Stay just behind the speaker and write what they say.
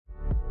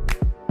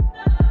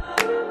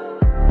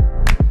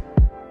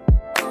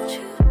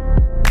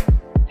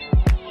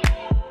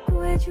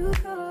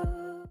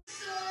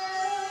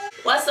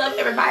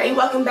everybody,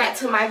 welcome back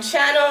to my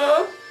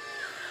channel.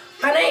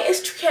 My name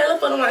is Trikayla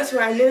for the ones who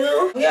are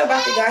new. We are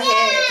about to go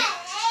ahead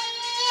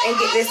and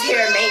get this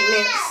hair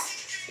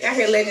maintenance. Y'all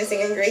hear Legend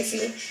singing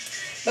Gracie.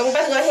 But we're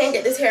about to go ahead and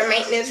get this hair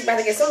maintenance. We're about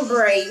to get some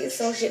braids,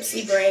 some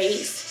gypsy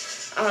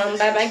braids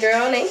by my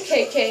girl named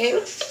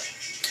KK.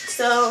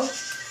 So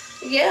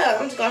yeah,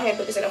 I'm just going ahead and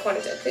put this in a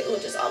ponytail. It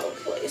was just all over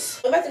the place.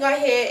 We're about to go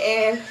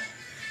ahead and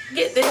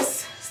get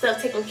this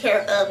stuff taken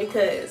care of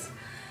because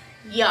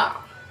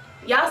y'all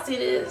see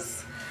this.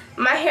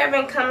 My hair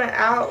been coming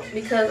out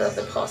because of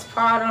the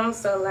postpartum,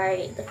 so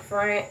like the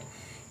front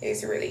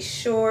is really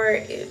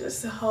short. It's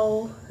just a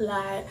whole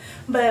lot.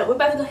 But we're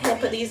about to go ahead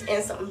and put these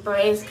in some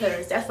braids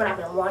because that's what I've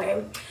been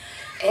wanting.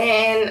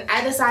 And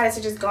I decided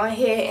to just go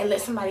ahead and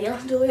let somebody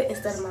else do it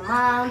instead of my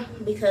mom,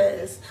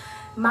 because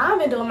mom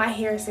been doing my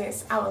hair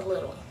since I was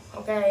little,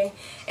 okay?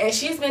 And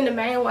she's been the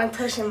main one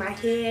touching my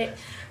head.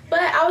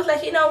 But I was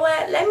like, you know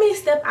what? Let me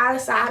step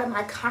outside of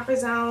my comfort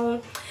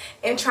zone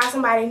and try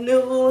somebody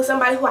new,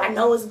 somebody who I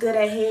know is good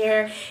at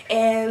hair.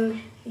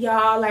 And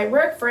y'all, like,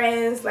 we're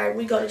friends, like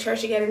we go to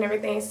church together and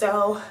everything.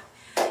 So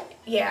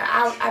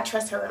yeah, I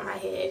trust her in my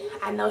head.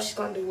 I know she's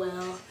gonna do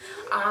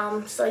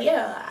well. So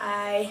yeah,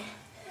 I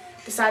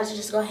decided to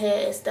just go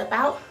ahead and step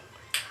out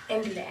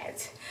and do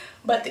that.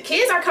 But the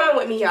kids are coming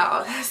with me,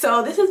 y'all.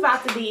 So this is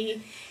about to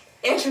be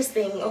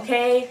interesting,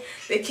 okay?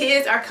 The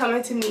kids are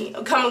coming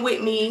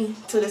with me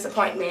to this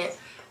appointment.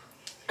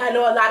 I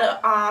know a lot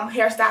of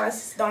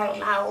hairstylists don't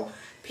allow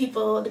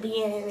people to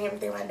be in and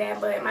everything like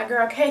that, but my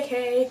girl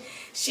KK,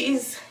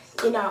 she's,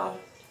 you know,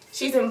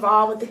 she's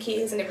involved with the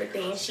kids and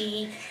everything.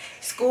 She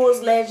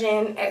schools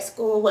Legend at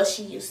school, what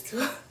she used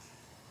to.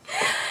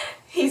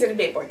 He's in the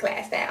big boy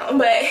class now,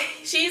 but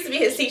she used to be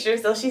his teacher,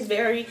 so she's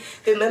very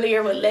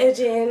familiar with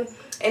Legend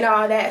and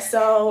all that.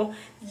 So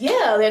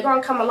yeah, they're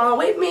gonna come along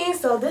with me.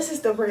 So this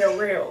is the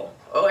real,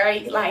 all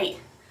right? Like,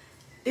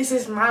 this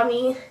is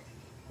mommy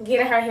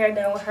getting her hair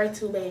done with her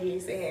two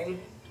babies, and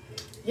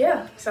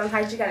yeah,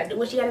 sometimes you gotta do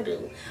what you gotta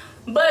do.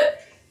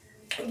 But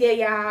yeah,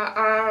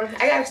 y'all,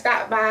 I gotta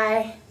stop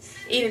by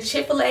either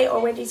Chick-fil-A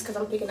or Wendy's because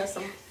I'm picking up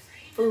some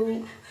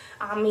food.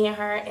 Me and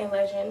her and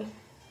Legend.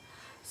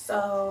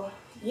 So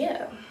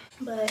yeah,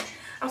 but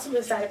I'm super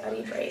excited about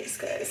these braids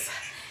because,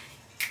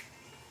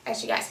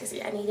 as you guys can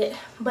see, I need it.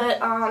 But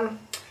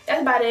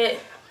that's about it.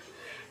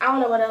 I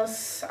don't know what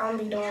else I'm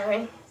gonna be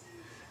doing.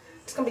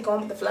 It's gonna be going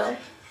with the flow,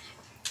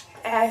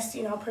 as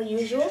you know, per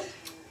usual.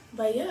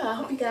 But yeah, I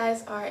hope you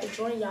guys are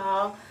enjoying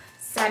y'all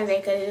Saturday,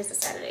 because it is a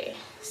Saturday.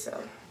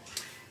 So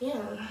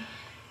yeah,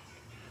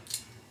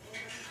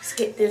 let's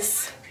get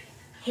this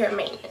hair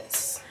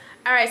maintenance.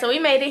 All right, so we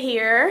made it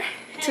here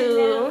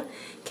to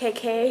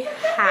KK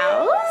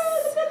house.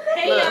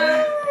 Hey,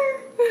 y'all.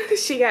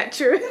 She got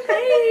True.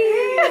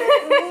 Hey.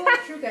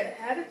 True got an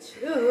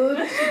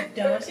attitude. She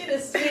don't. She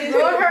just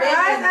rolled her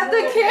eyes at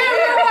the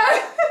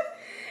camera.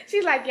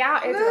 She's like,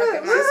 y'all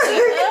interrupted my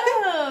sleep.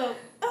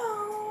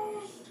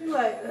 Oh. She's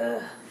like,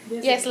 ugh.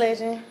 Yes,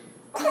 Legend.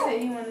 She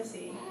said you want to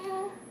see.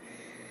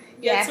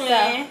 Yeah,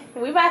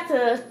 so we about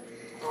to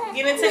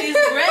get into these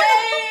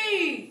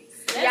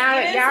braids.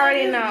 Y'all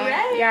already know.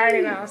 Y'all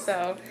already know.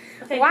 So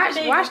okay,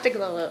 watch the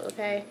glow up,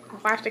 okay?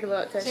 Watch the glow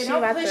up, because she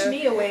about to push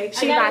me away.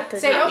 She about to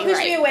say, don't push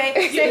me away.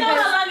 You know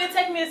how long it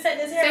take me to set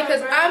this hair?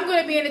 Because I'm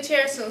gonna be in the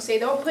chair soon. Say,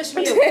 don't push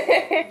me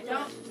away.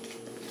 Don't.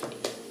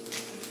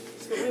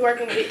 That's what we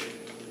working with.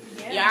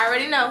 Yeah. Y'all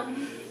already know.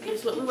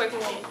 That's what we working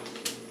with.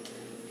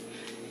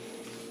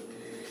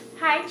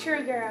 Hi,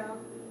 True Girl.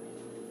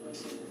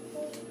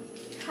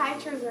 Hi,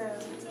 True Girl.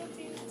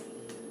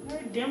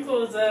 Her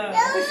dimples up.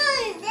 Huh?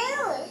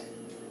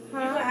 You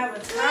gonna have a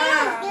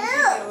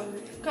time.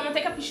 Come on,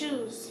 take off your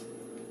shoes.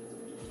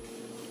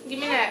 Give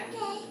me that.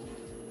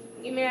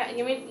 Give me that.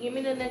 Give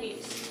me the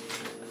nuggets.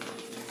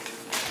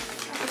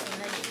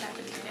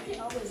 He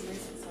always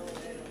listens so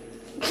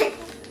well.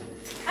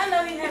 I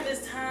know he had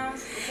his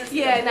times.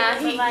 Yeah, nah,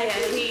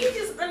 he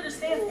just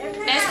understands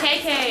everything. That's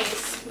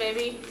KK's,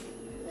 baby.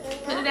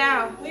 Put it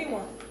down. What do you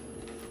want?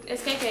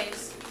 It's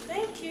KK's.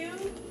 Thank you.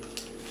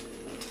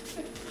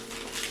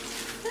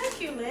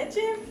 Thank you,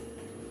 Legend.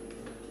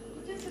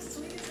 Just the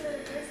sweetest little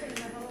person in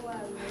the whole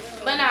wide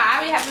world. But no,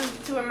 I be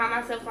having to remind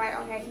myself, like,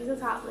 okay, he's a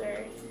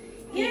toddler.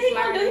 Yeah, he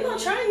gonna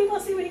try. He gonna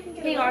see what he can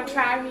get. He gonna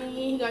try me.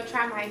 He gonna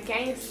try my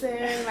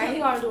gangster. Like, he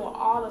gonna do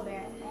all of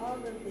that. All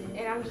of it.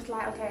 And I'm just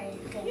like, okay.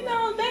 You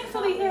know,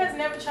 thankfully he has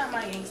never tried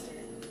my gangster.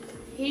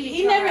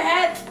 He never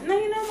had. No,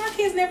 you know, my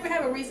kids never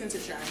have a reason to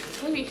try me.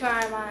 He be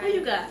trying mine. What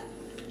you got?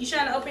 You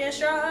trying to open your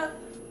straw up?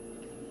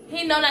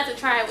 He know not to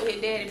try it with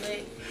his daddy,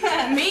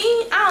 but me,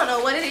 I don't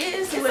know what it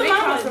is. It's when it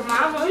comes to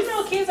mama. You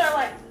know, kids are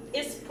like,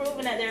 it's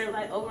proven that they're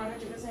like over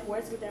 100%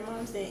 worse with their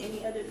moms than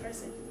any other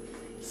person.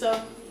 So,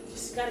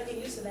 just gotta get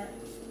used to that.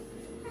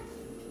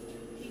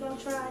 He gonna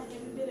try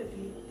every bit of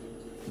you.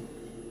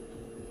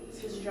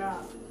 It's his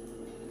job.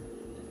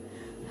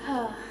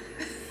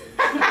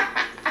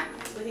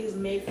 That's what he's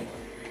made for.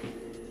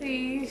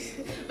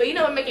 But you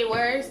know what make it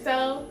worse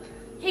though?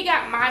 He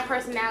got my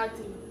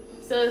personality.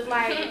 So it's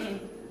like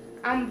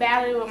I'm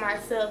battling with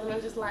myself and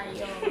I'm just like,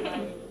 yo,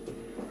 like,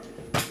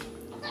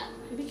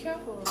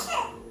 careful.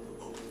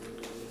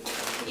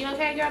 You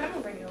okay, girl? I'm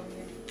gonna bring you over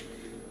here.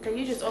 Cause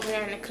you just over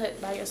there in the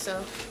cut by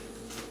yourself.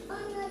 I'm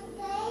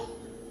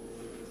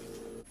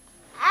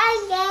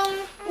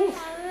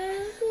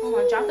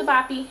gonna drop the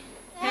boppy.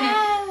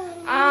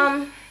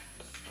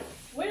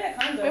 Where'd that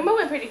come from? We're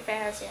moving pretty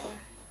fast, yeah.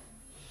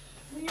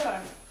 We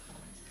are.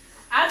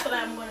 I feel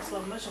like I'm going to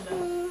slow motion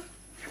though.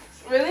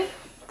 Really?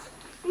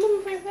 I'm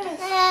moving pretty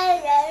fast.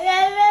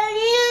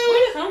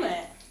 Where'd it come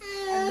at? I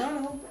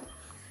don't know.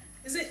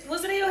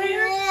 Was it in your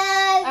hair?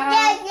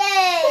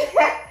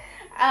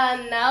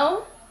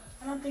 No.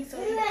 I don't think so.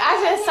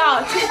 I just saw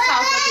a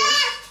TikTok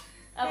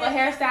of a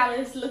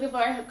hairstylist looking for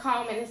her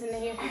comb and it's in the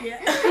hair. Yeah.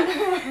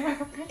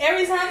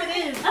 Every time it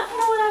is. I don't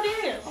know what I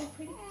did. Oh,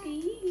 pretty.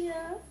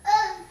 Yeah.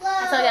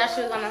 I told y'all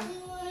she was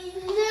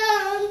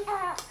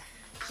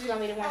gonna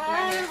be the one for my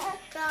hair.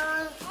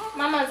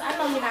 Mamas, I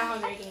know you're not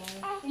hungry again.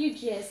 You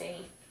just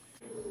ate.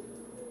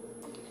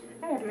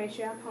 I gotta make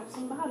sure I pump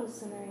some bottles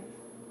tonight.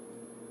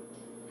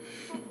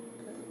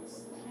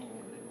 Cause I am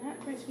not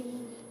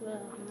breastfeeding.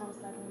 Well,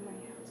 most likely in my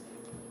house.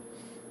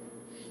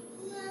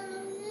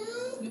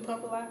 You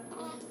pump a lot?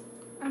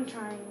 I'm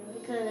trying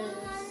because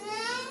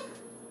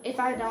if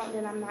I don't,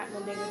 then I'm not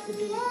gonna be able to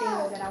do the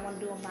things that I want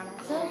to do by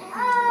myself or with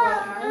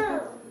my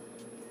husband.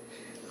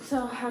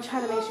 So I'm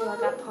trying to make sure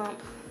like I pump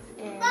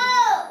and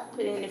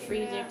put it in the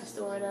freezer to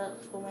store it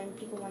up for when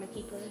people want to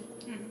keep her.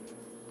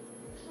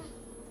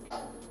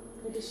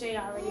 With the shade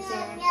already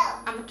saying,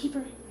 I'm gonna keep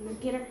her, I'm gonna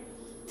get her.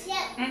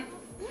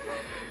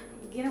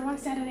 Get her one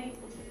Saturday.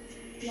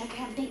 Y'all can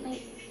have a date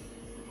night.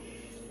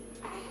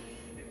 I'm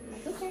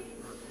like, okay.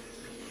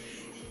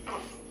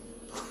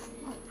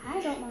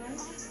 I don't mind.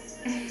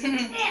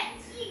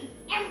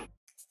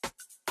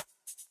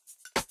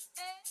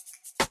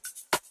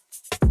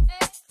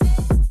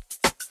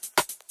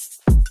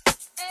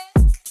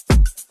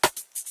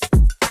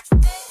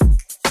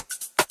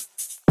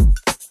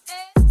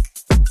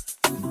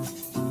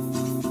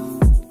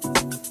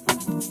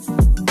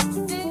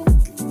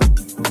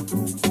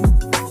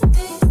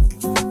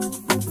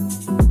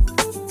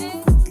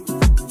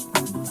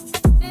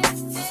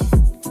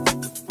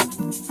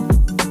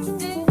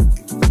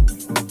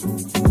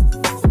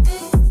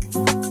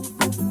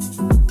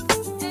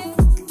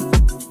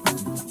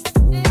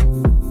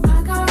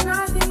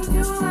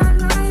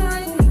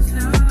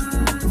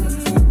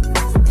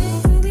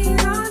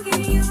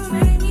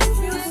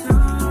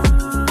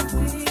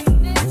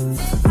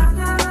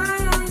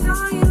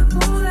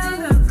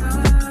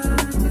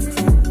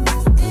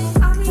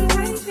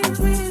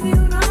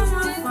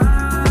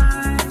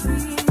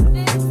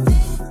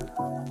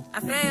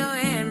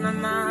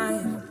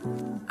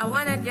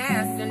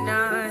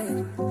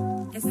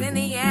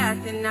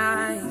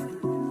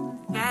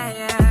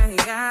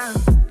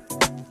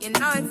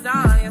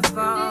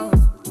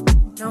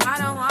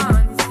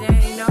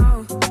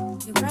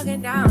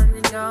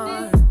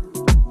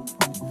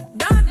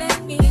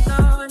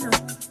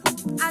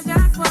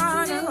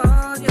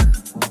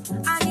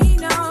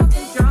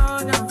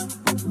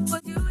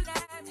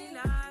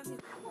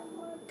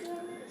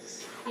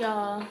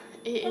 Y'all,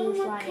 it is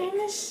like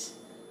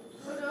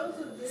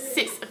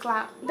 6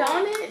 o'clock.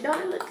 Don't it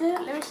look good?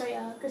 Let me show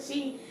y'all. Cause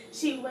she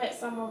wet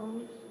some of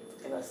them.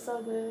 It looks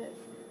so good.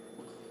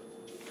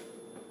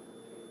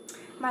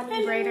 My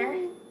new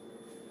braider.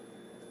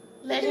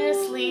 Legend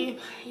of sleep.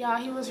 Y'all,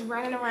 he was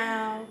running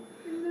around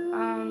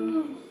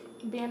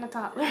being a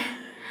toddler.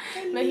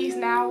 But he's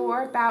now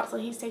worked out, so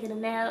he's taking a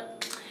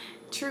nap.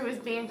 True is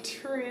being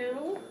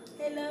true.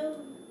 Hello.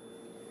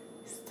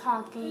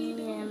 Talking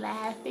and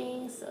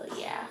laughing, so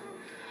yeah.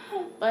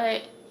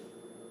 But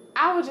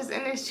I was just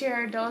in this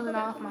chair dozing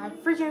off my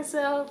freaking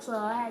self, so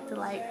I had to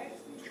like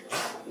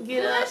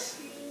get up.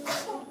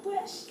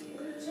 Bless you.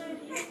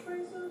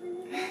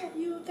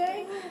 You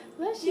okay?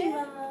 Bless you,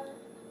 Mama.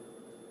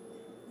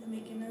 They're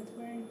making us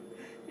burn.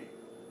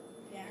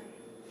 Yeah.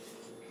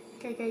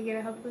 KK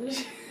getting her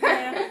push.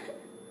 Yeah.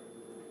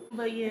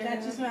 But yeah.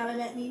 Got you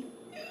smiling at me.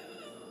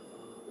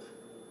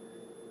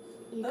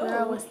 Your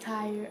girl was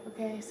tired,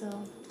 okay, so.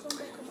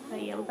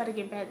 But yeah, we gotta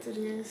get back to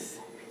this.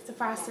 It's a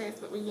process,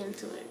 but we get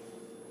into it.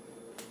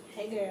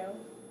 Hey, girl.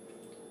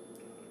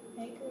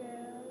 Hey,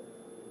 girl.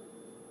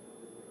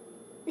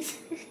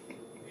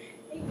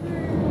 Hey,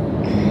 girl.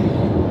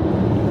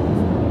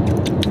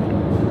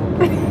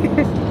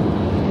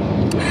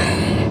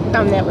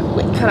 Thumbnail was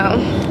quick. Hold on.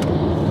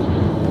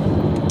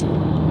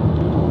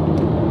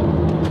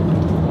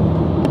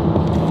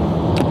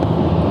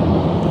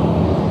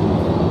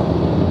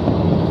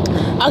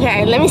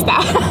 Okay, let me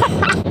stop.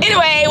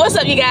 Anyway, what's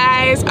up, you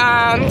guys?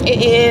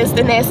 It is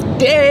the next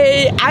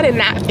day. I did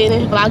not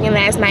finish vlogging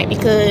last night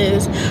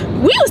because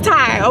we was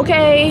tired,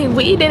 okay?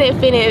 We didn't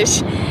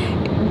finish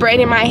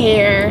braiding my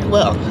hair.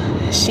 Well,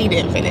 she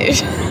didn't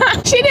finish.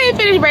 She didn't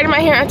finish braiding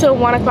my hair until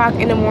 1 o'clock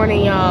in the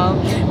morning, y'all.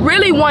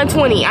 Really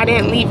 1:20. I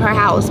didn't leave her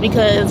house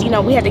because, you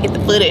know, we had to get the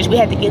footage. We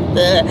had to get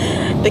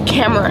the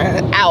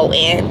camera out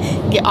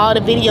and get all the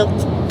video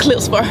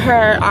clips for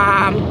her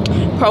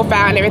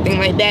profile and everything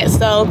like that.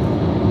 So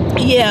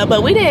yeah,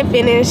 but we didn't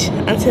finish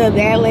until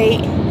that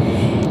late.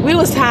 we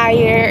was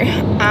tired.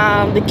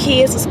 The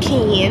kids was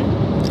kidding.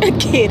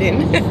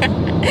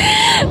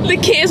 The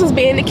kids was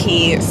being the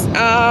kids.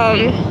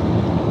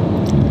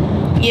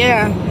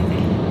 Yeah,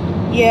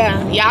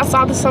 y'all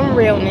saw some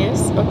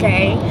realness,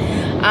 okay?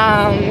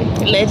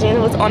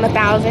 Legend was on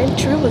 1,000.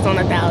 True was on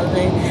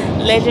 1,000.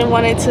 Legend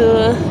wanted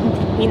to,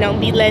 you know,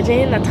 be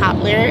Legend, a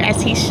toddler,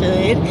 as he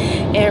should,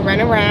 and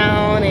run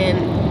around,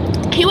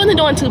 and he wasn't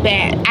doing too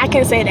bad. I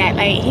can say that.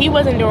 Like, he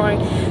wasn't doing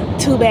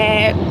too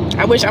bad,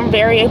 which I'm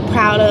very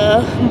proud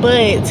of,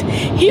 but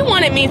he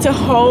wanted me to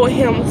hold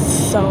him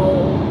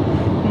so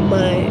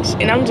much,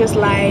 and I'm just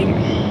like,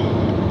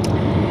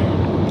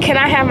 can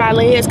I have my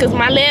legs? Because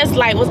my legs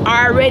like was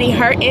already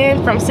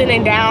hurting from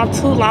sitting down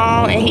too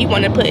long, and he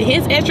wanted to put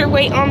his extra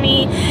weight on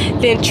me.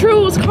 Then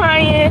True was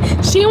crying.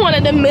 She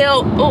wanted the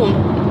milk.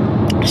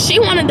 Ooh, she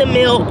wanted the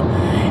milk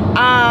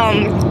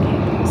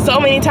so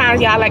many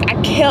times, y'all. Like, I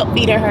kept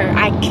feeding her.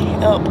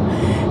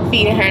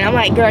 And I'm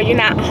like, girl, you're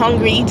not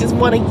hungry, you just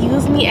want to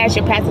use me as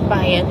your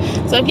pacifier.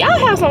 So if y'all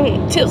have some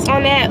tips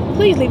on that,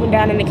 please leave them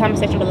down in the comment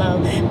section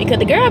below, because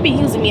the girl be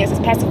using me as his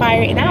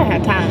pacifier and I don't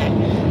have time.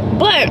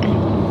 But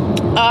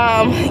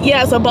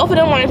yeah, so both of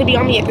them wanted to be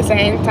on me at the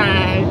same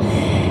time,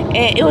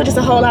 and it was just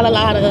a whole lot of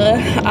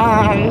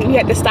we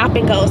had to stop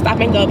and go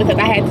because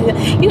I had to,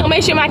 you know,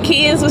 make sure my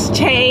kids was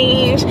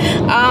changed,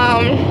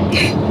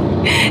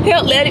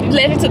 help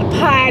Legend to the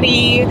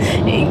potty.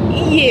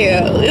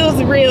 Yeah, it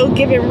was real,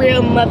 giving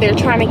real mother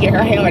trying to get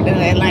her hair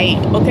done, like,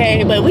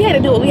 okay, but we had to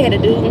do what we had to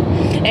do,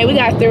 and we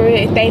got through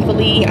it,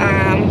 thankfully.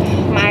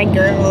 My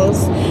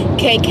girls,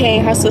 KK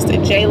and her sister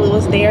Jayla,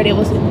 was there. They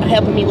was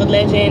helping me with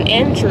Legend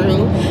and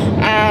True.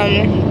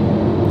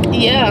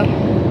 Yeah,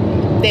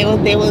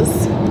 they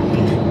was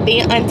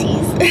being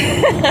aunties.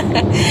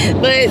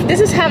 But this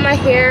is how my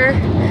hair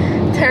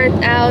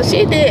turned out.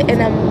 She did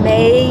an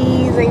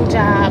amazing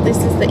job. This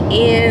is the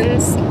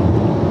ends.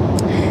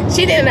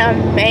 She did an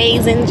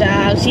amazing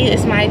job. She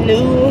is my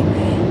new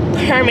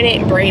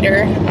permanent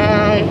braider.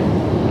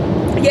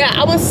 Yeah,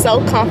 I was so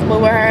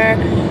comfortable with her.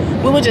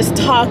 We were just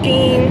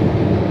talking,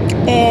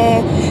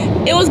 and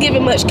it was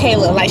giving much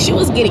Kayla. Like, she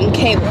was getting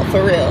Kayla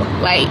for real.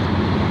 Like,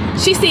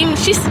 she sees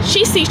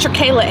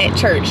Kayla at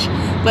church,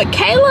 but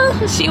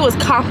Kayla, she was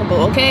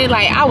comfortable, okay?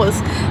 Like, I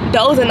was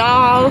dozing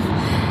off,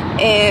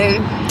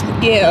 and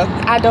yeah,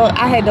 I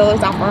had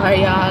dozed off on her,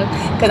 y'all,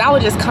 because I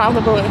was just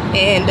comfortable,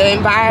 and the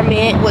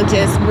environment was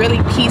just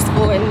really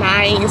peaceful and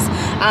nice.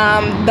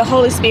 The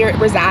Holy Spirit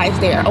resides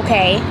there,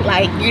 okay?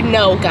 Like, you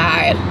know,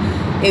 God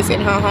is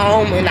in her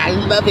home, and I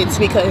love it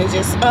because it's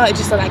just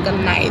like a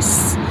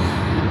nice,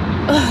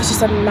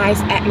 just a nice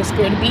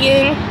atmosphere to be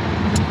in.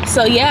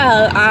 So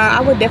yeah,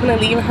 I would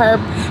definitely leave her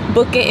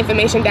booking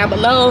information down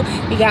below.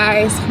 You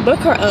guys, book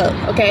her up,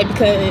 okay?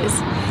 Because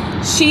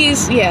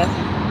she's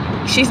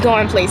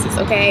going places,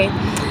 okay?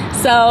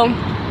 So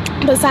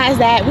besides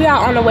that, we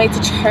are on the way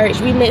to church.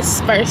 We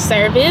missed first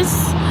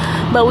service,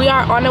 but we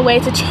are on the way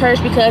to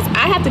church because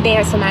I have to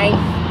dance tonight,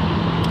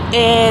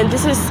 and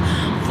this is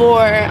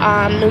for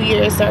New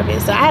Year's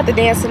service. So I have to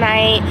dance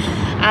tonight.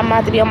 I'm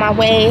about to be on my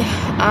way,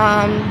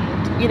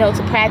 you know,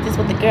 to practice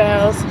with the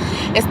girls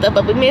and stuff.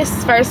 But we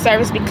missed first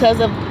service because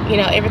of, you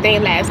know,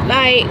 everything last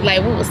night.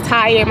 Like, we was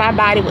tired. My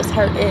body was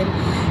hurting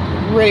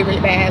really,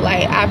 really bad.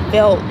 Like, I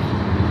felt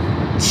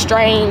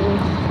strain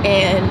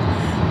and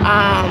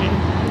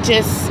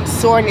just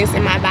soreness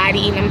in my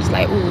body, and I'm just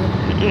like, ooh.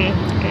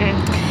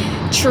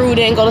 True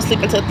didn't go to sleep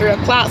until 3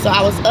 o'clock, so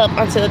I was up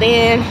until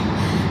then.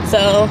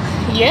 So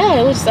yeah,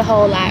 it was just a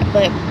whole lot.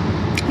 But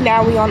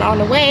now we on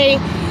the way,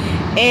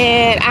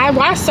 and I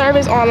watched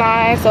service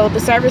online, so the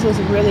service was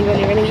really,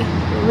 really, really,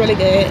 really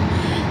good.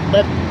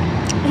 But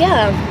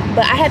yeah,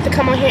 but I had to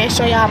come on here and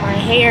show y'all my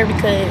hair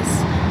because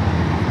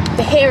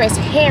the hair is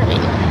hairy,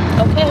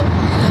 okay?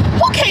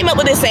 Who came up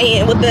with this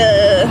saying with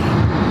the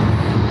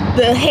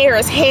hair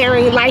is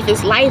hairy, life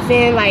is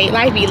lifing, like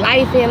life be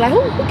lifing? Like,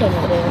 who came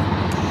up with that?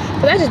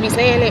 Cause I just be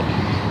saying it.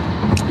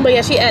 But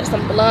yeah, she added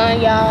some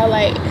blonde, y'all.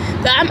 Like,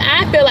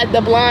 I feel like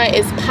the blonde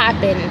is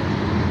popping,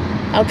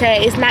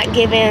 okay? It's not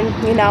giving,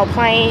 you know,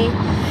 plain,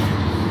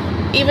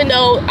 even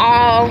though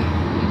all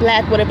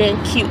black would have been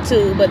cute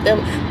too, but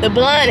the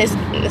blonde is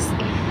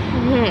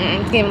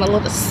giving a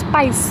little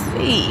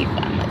spicy,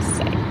 I must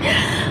say.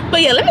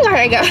 But yeah, let me go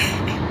ahead and go.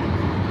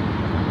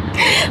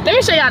 Let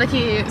me show y'all the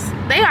kids.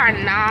 They are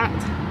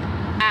knocked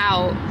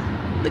out.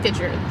 Look at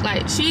her.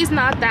 Like, she's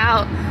knocked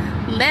out.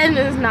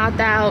 Legend's knocked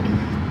out.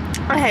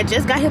 I had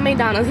just got him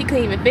McDonald's. He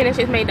couldn't even finish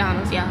his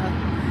McDonald's, y'all,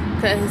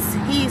 because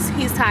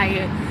he's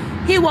tired.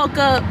 He woke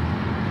up,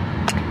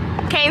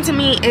 came to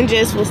me, and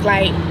just was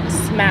like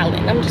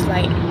smiling. I'm just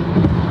like,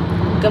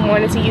 good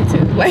morning to you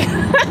too. Like,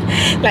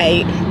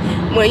 like,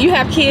 when you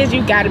have kids,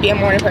 you gotta be a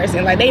morning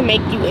person. Like, they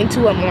make you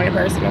into a morning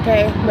person,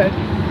 okay? But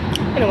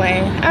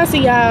anyway, I'll see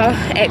y'all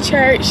at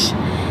church,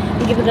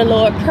 giving the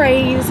Lord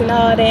praise and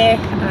all that.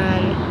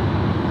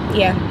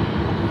 Yeah.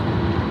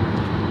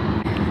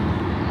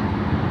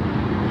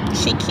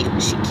 She cute.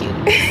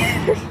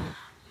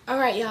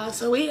 Alright y'all,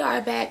 so we are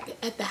back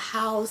at the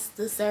house.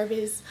 The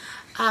service,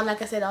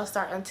 like I said, I'll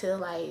start until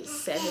like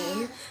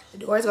 7. The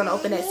door is gonna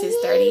open at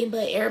 6:30,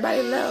 but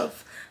everybody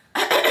left.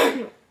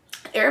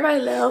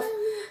 Everybody left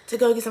to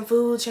go get some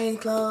food,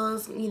 change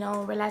clothes, you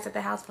know, relax at the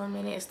house for a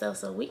minute and stuff.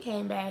 So we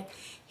came back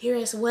here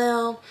as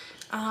well.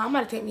 I'm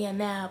gonna take me a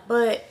nap,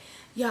 but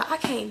y'all, I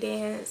can't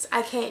dance.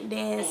 I can't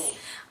dance.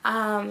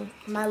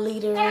 My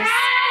leaders,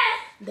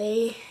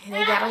 they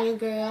got on your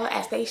girl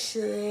as they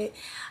should.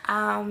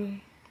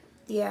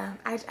 Yeah,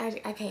 I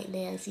can't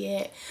dance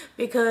yet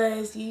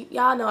because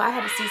y'all know I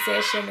had a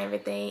C-section and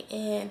everything,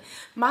 and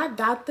my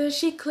doctor,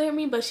 she cleared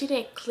me, but she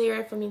didn't clear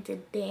it for me to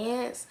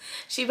dance.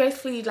 She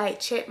basically like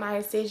checked my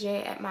incision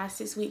at my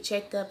 6-week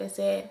checkup and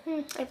said,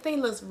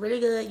 everything looks really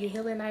good, you're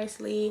healing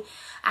nicely,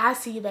 I'll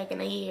see you back in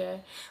a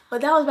year.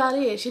 But that was about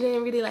it. She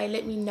didn't really like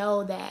let me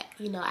know that,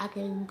 you know, I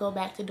can go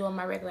back to doing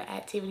my regular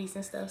activities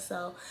and stuff.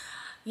 So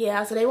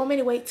yeah, so they want me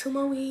to wait 2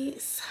 more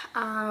weeks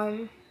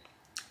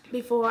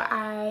before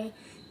I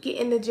get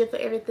in the gym for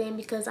everything,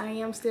 because I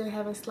am still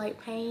having slight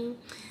pain.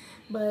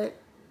 But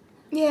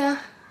yeah,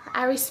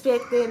 I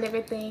respect it and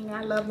everything.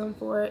 I love them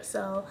for it.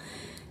 So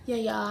yeah,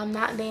 y'all, I'm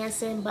not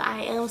dancing, but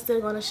I am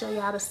still going to show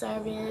y'all the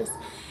service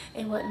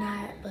and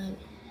whatnot. But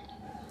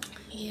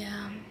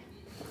yeah,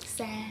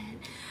 sad.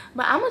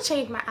 But I'm gonna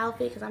change my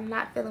outfit because I'm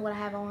not feeling what I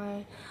have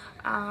on.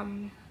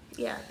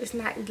 Yeah, it's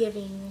not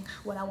giving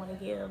what I want to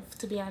give,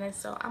 to be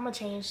honest. So I'm gonna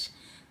change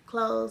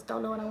clothes.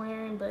 Don't know what I'm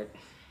wearing, but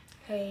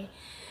hey.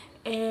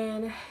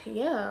 And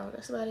yeah,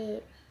 that's about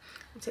it.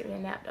 I'm taking a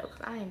nap though,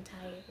 because I am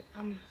tired.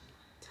 I'm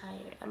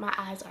tired. My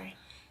eyes are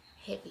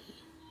heavy.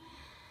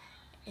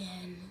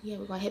 And yeah,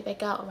 we're gonna head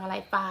back out around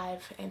like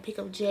 5 and pick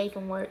up Jay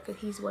from work,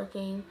 because he's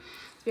working.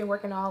 He's been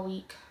working all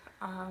week.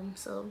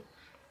 So,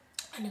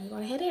 and then we're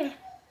gonna head there.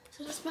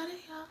 So that's about it,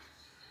 y'all.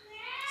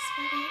 That's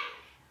about it.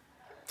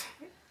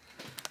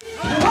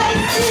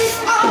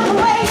 All the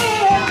way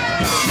here.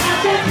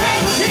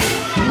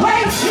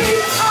 Wait,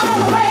 all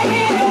the way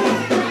here.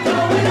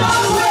 Going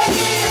all the way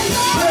here.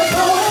 We're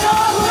going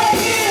all the way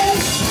here.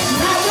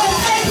 Not just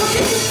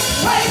ankle-deep.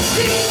 Wait,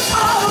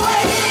 all the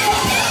way here.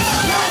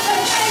 Not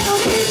just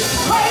ankle-deep.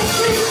 Wait,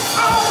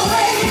 all the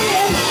way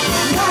here.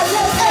 Not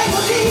just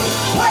ankle-deep.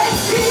 Wait,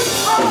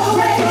 all the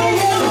way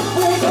here.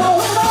 We're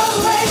going all the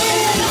way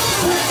here.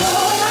 We're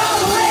going all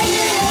the way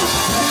here.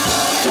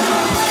 We're going all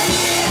the way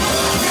here.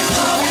 We're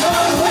going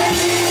all the way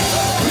here.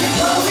 We're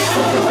going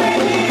all the way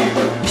here.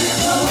 We're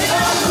going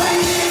all the way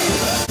here.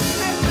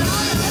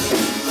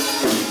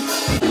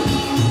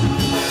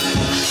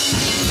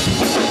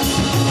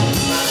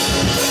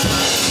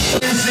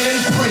 Is in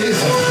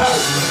prison.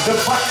 The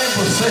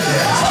Bible says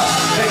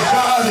that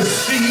God is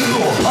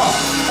still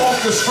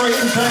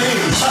orchestrating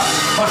things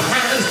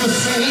behind the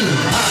scenes.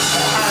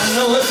 I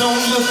know it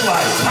don't look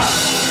like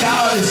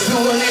God is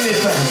doing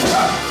anything,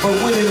 but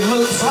when it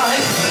looks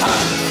like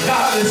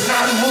God is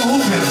not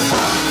moving,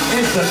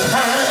 it's the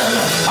time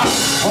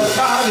where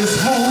God is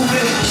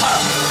moving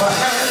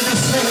behind the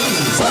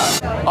scenes.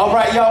 All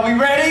right, y'all, we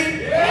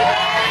ready?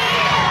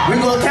 Yeah. We're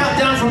gonna count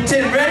down from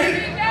 10.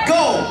 Ready?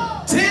 Go!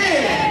 10,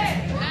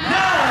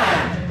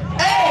 9,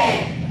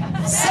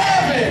 8,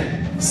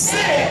 7,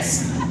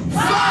 6,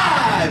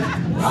 5,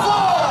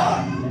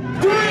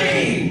 4,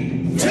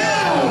 3, 2,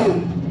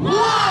 1.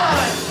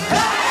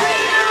 Happy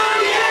New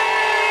Year!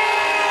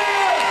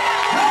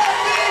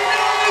 Happy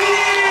New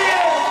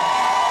Year!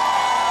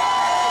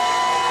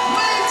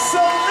 Make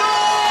some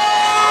noise!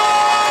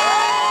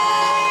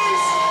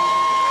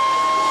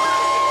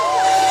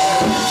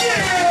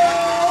 Yeah!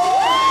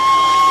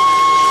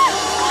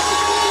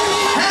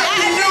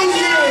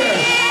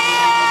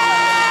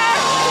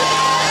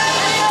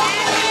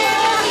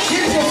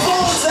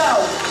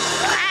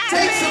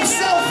 Take some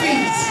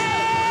selfies.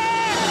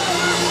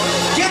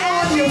 Get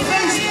on your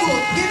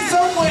Facebook. Get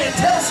somewhere and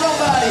tell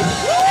somebody,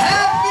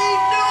 Happy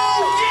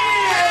New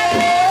Year!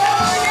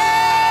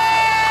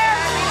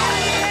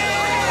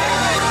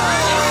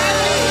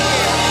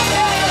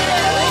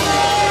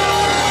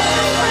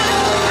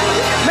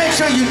 Make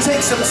sure you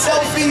take some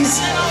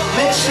selfies.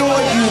 Make sure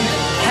you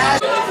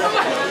have...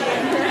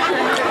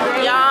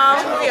 Y'all,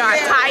 we are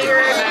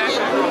tired.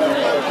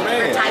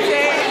 We're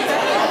tired.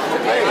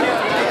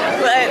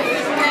 But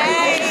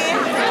hey,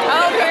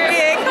 oh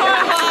period, come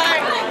on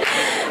hard.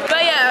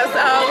 But yeah,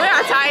 so we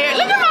are tired.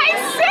 Look at my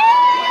sis!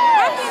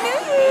 Happy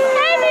New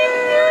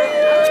Year!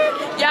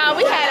 Y'all,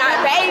 we had our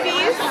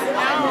babies.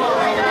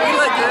 We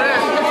look good.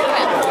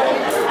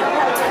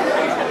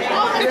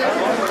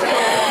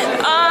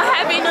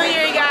 Happy New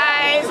Year,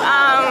 guys.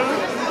 I'm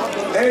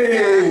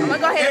gonna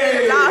go ahead and end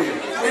the vlog.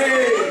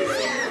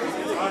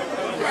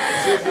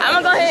 I'm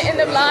gonna go ahead and end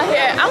the vlog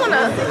here.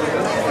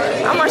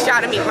 I want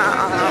y'all to meet my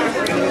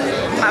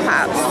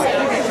pops.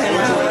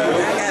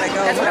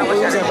 That's what I want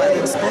y'all to do.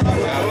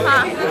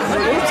 Huh?